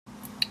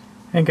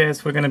Hey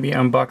guys, we're going to be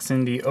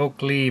unboxing the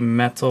Oakley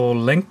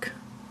Metalink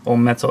or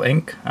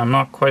Metalink. I'm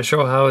not quite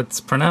sure how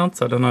it's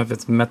pronounced. I don't know if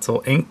it's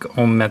Metalink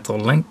or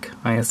Metalink.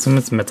 I assume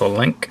it's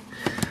Metalink.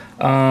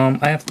 I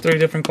have three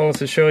different colors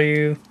to show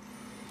you.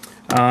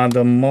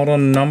 The model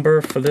number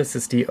for this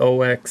is the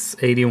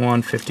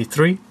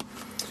OX8153.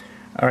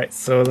 Alright,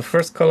 so the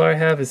first color I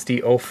have is the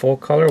 04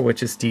 color,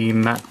 which is the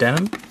matte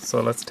denim. So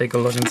let's take a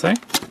look inside.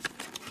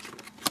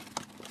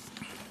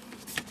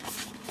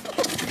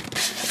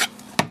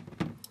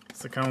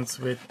 So it comes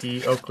with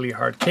the Oakley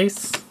hard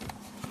case.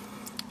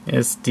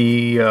 It's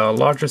the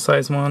larger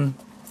size one,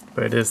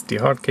 but it is the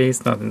hard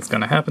case. Nothing's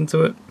gonna happen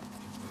to it.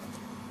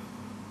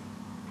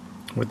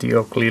 With the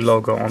Oakley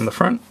logo on the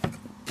front.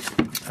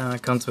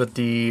 It comes with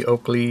the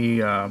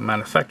Oakley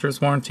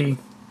manufacturer's warranty.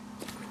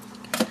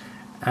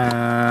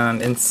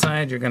 And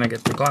inside you're gonna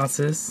get the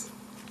glasses.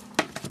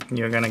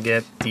 You're gonna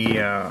get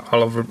the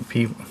Oliver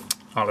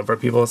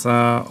Peoples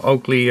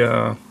Oakley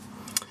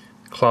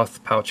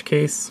cloth pouch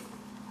case.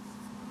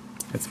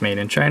 It's made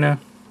in China.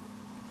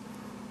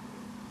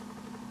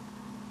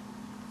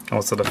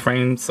 Also the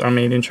frames are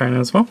made in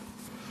China as well.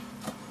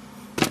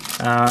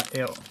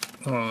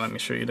 Let me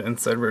show you the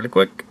inside really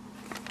quick.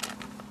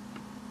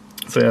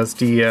 So it has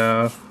the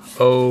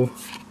O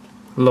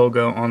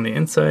logo on the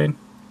inside.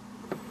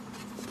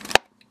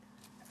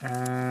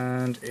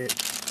 And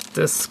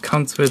this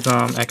comes with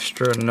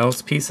extra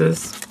nose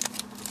pieces.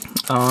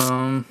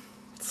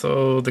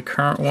 So the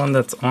current one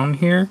that's on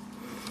here,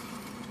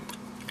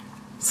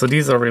 so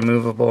these are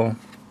removable.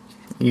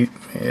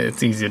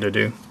 It's easy to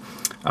do.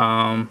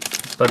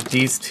 But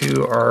these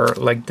two are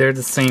like, they're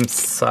the same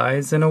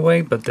size in a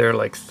way, but they're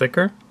like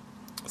thicker.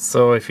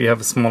 So if you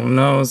have a smaller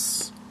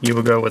nose, you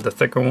would go with the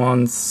thicker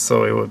ones,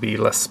 so it would be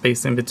less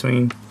space in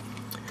between.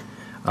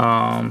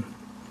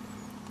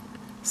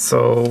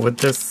 So with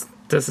this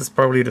is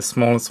probably the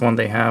smallest one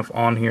they have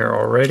on here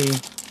already.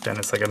 Then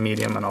it's like a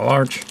medium and a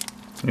large.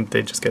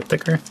 They just get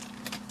thicker.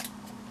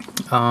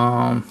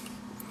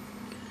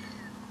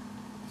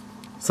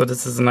 So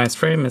this is a nice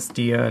frame. It's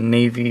the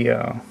navy,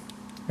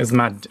 it's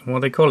matte,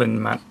 what they call it,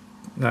 matte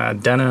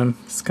denim.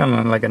 It's kind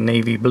of like a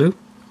navy blue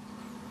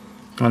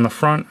on the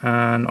front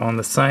and on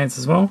the sides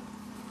as well.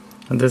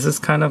 And this is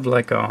kind of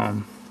like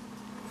I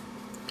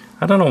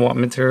don't know what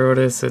material it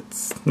is.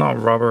 It's not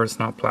rubber, it's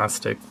not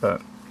plastic, but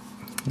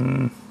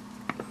and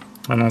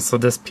also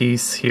this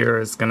piece here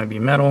is going to be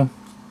metal.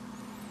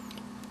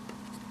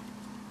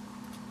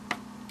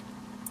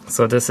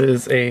 So this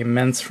is a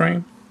men's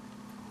frame.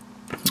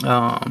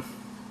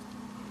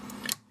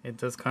 It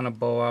does kind of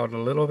bow out a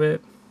little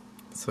bit,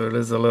 so it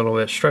is a little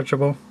bit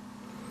stretchable.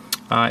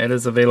 It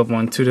is available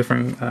in two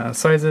different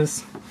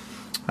sizes.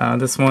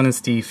 This one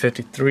is the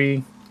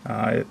 53.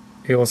 It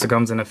also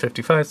comes in a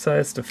 55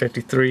 size. The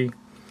 53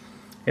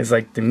 is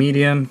like the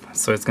medium,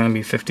 so it's going to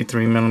be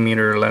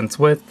 53mm lens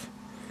width,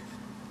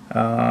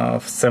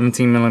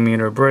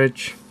 17mm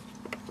bridge.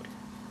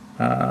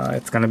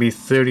 It's going to be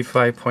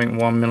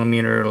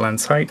 35.1mm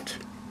lens height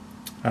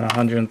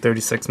and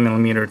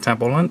 136mm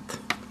temple length.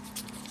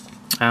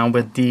 And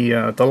with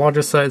the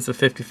larger size, the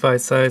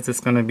 55 size, it's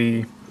going to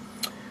be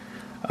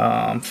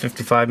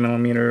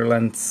 55mm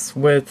lens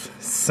width,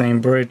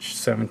 same bridge,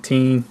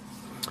 17.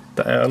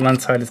 The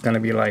lens height is going to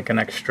be like an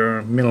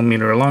extra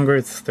millimeter longer.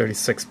 It's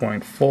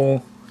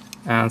 36.4,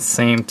 and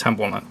same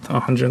temple length,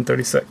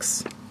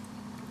 136.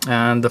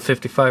 And the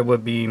 55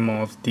 would be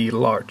more of the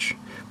large.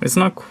 It's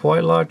not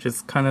quite large.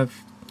 It's kind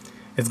of,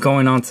 it's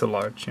going on to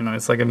large. You know,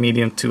 it's like a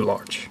medium to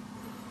large.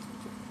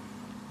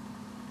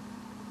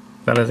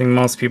 But I think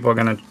most people are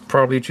gonna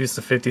probably choose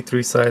the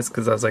 53 size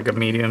because that's like a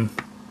medium.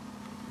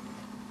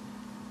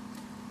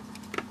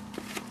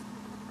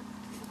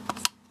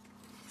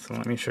 So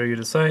let me show you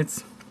the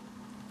sides.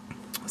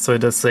 So it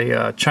does say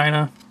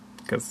China,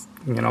 because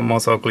you know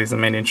most Oakleys are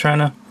made in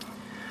China.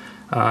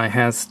 It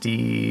has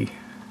the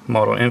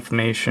model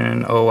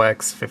information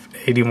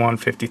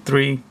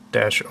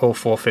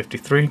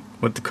OX8153-0453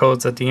 with the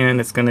codes at the end.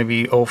 It's gonna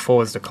be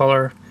 04 is the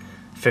color,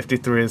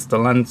 53 is the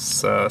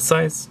lens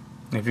size.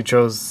 If you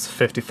chose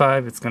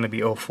 55, it's going to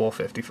be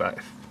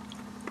 0455.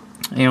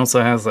 It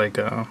also has like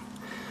it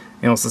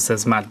also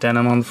says matte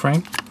denim on the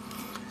frame,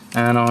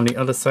 and on the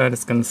other side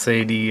it's going to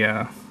say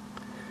the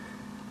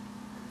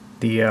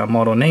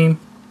model name.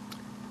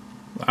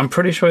 I'm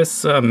pretty sure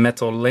it's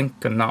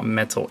Metalink and not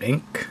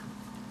Metalink.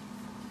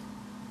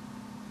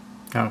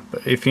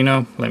 But if you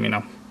know, let me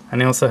know.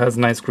 And it also has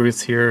nice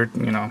grooves here,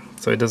 you know,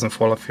 so it doesn't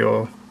fall off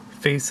your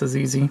face as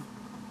easy.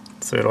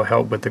 So it'll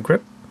help with the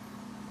grip.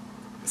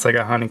 It's like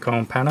a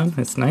honeycomb pattern.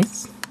 It's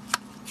nice.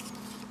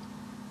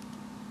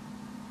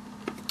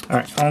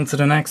 Alright, on to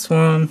the next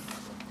one.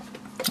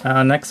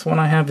 Next one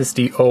I have is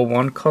the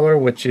 01 color,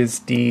 which is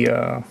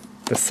the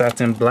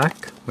Satin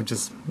Black, which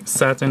is,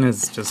 satin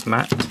is just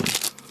matte.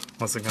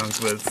 Also comes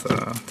with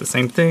the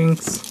same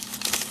things.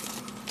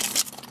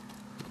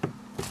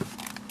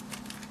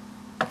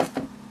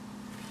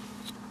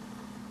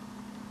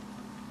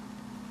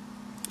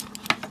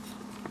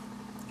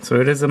 So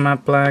it is a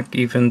matte black.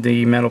 Even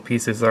the metal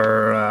pieces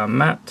are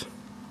matte.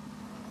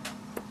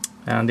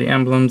 And the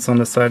emblems on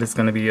the side is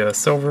going to be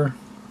silver.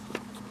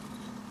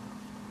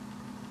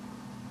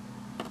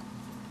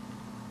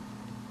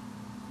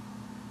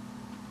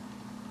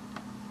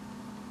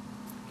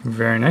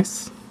 Very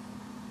nice.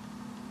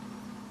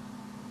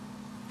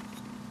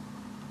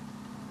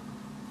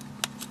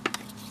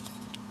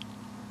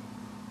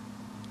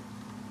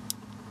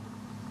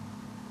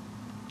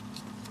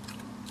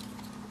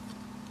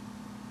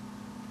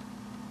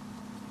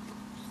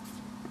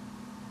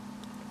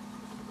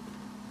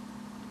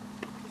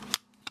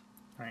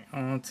 Alright,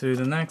 on to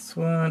the next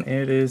one.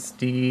 It is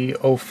the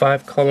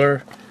 05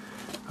 color.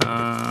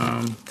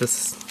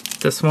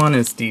 This one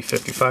is the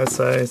 55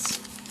 size.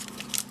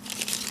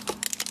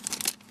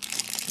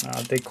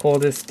 They call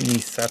this the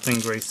Satin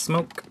Gray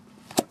Smoke.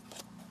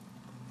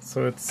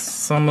 So it's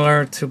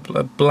similar to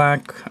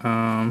black.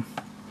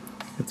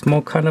 It's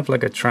more kind of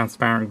like a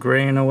transparent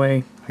gray in a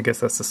way. I guess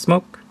that's the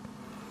smoke.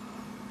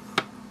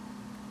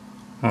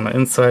 On the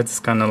inside, it's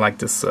kind of like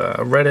this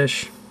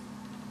reddish.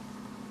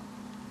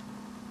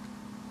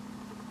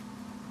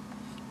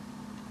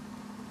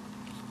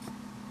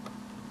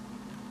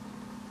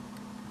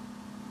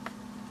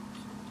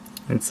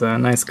 It's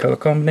nice color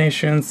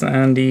combinations,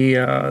 and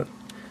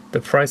the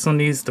price on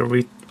these, the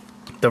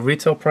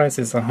retail price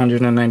is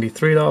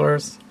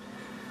 $193.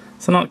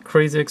 So not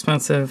crazy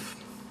expensive.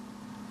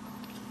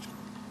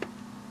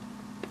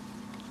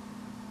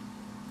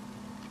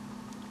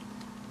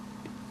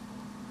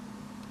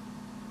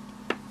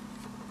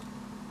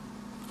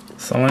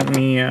 So let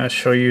me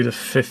show you the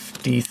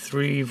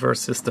 53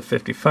 versus the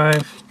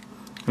 55.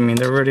 I mean,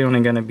 they're really only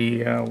going to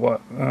be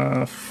what,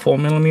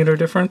 4mm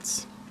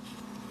difference.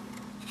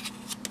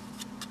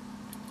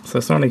 So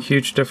it's not a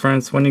huge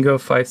difference. When you go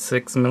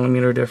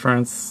 5-6mm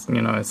difference,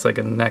 you know, it's like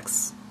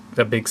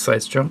a big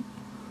size jump.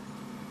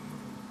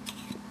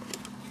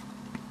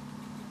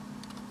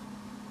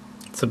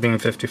 So being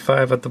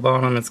 55 at the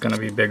bottom, it's going to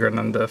be bigger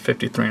than the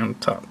 53 on the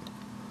top.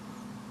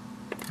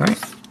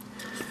 Alright.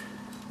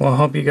 Well, I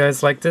hope you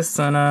guys like this,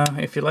 and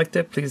if you liked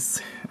it,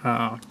 please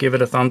give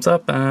it a thumbs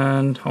up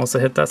and also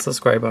hit that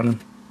subscribe button.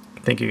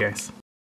 Thank you guys.